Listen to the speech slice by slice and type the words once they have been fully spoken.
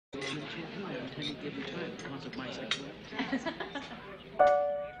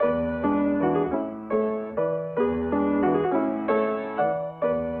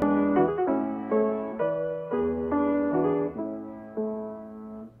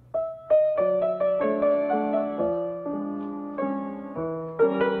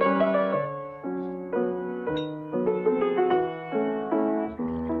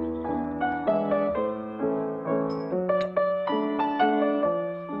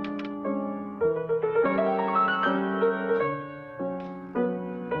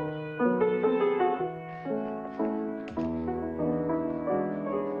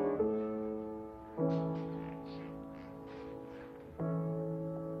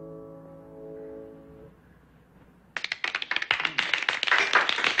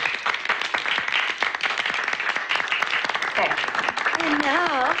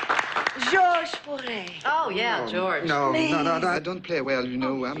Oh, yeah, George. No, I don't play well, you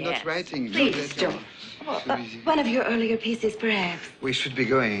know. I'm not writing. Please, George. One of your earlier pieces, perhaps. We should be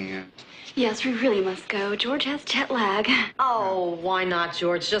going. Yes, we really must go. George has jet lag. Oh, why not,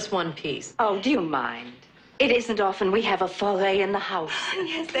 George? Just one piece. Oh, do you mind? It isn't often we have a foray in the house.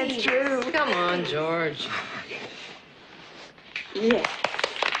 Yes, that's true. Come on, George. Yes.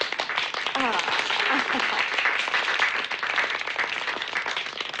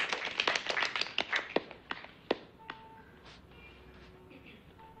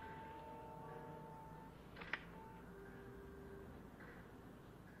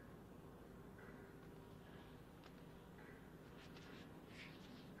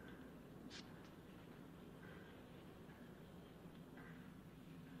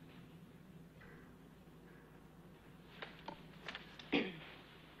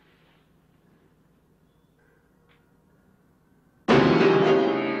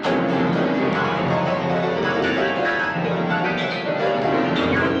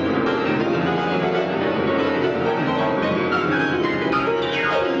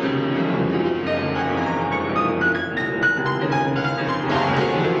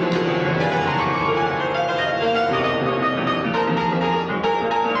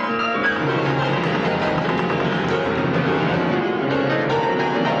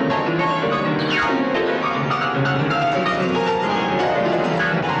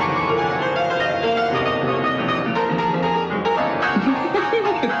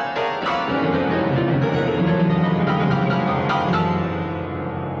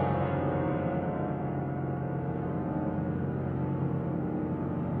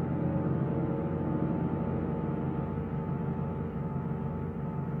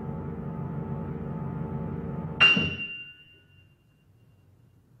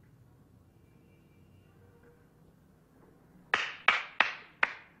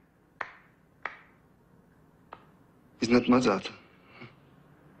 He's not Mozart.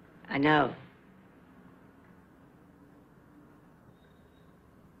 I know.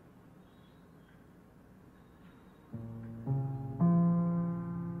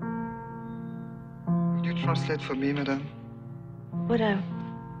 Will you translate for me, madame? Would I?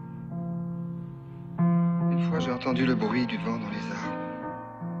 Une fois, j'ai entendu le bruit du vent dans les arbres.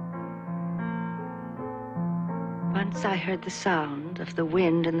 Once I heard the sound of the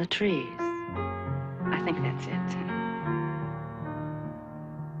wind in the trees. I think that's it.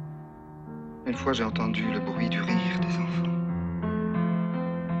 Une fois, j'ai entendu le bruit du rire des enfants.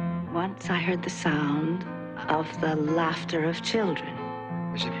 Once I heard the sound of the laughter of children.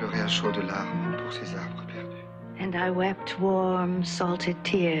 Et j'ai pleuré à chaudes larmes pour ces arbres perdus. And I wept warm, salted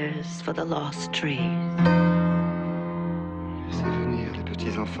tears for the lost trees. Laissez venir les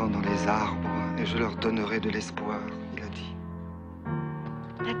petits enfants dans les arbres et je leur donnerai de l'espoir, il a dit.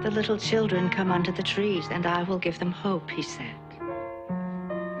 Let the little children come unto the trees, and I will give them hope, he said.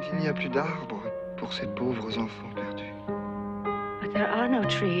 Mais il n'y a plus d'arbres pour ces pauvres enfants perdus. But there are no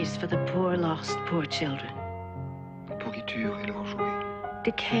trees for the poor, lost, poor children. La pourriture est leur jouet.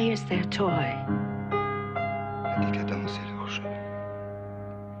 Decay is their toy. La décadence est leur jeu.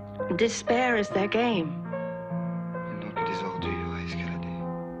 Despair is their game. Ils n'ont que des ordures à escalader.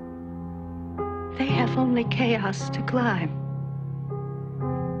 They have only chaos to climb.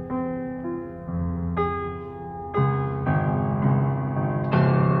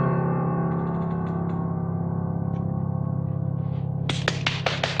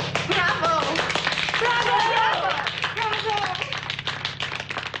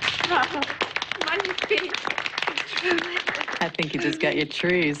 I think you just got your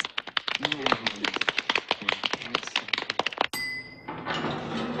trees.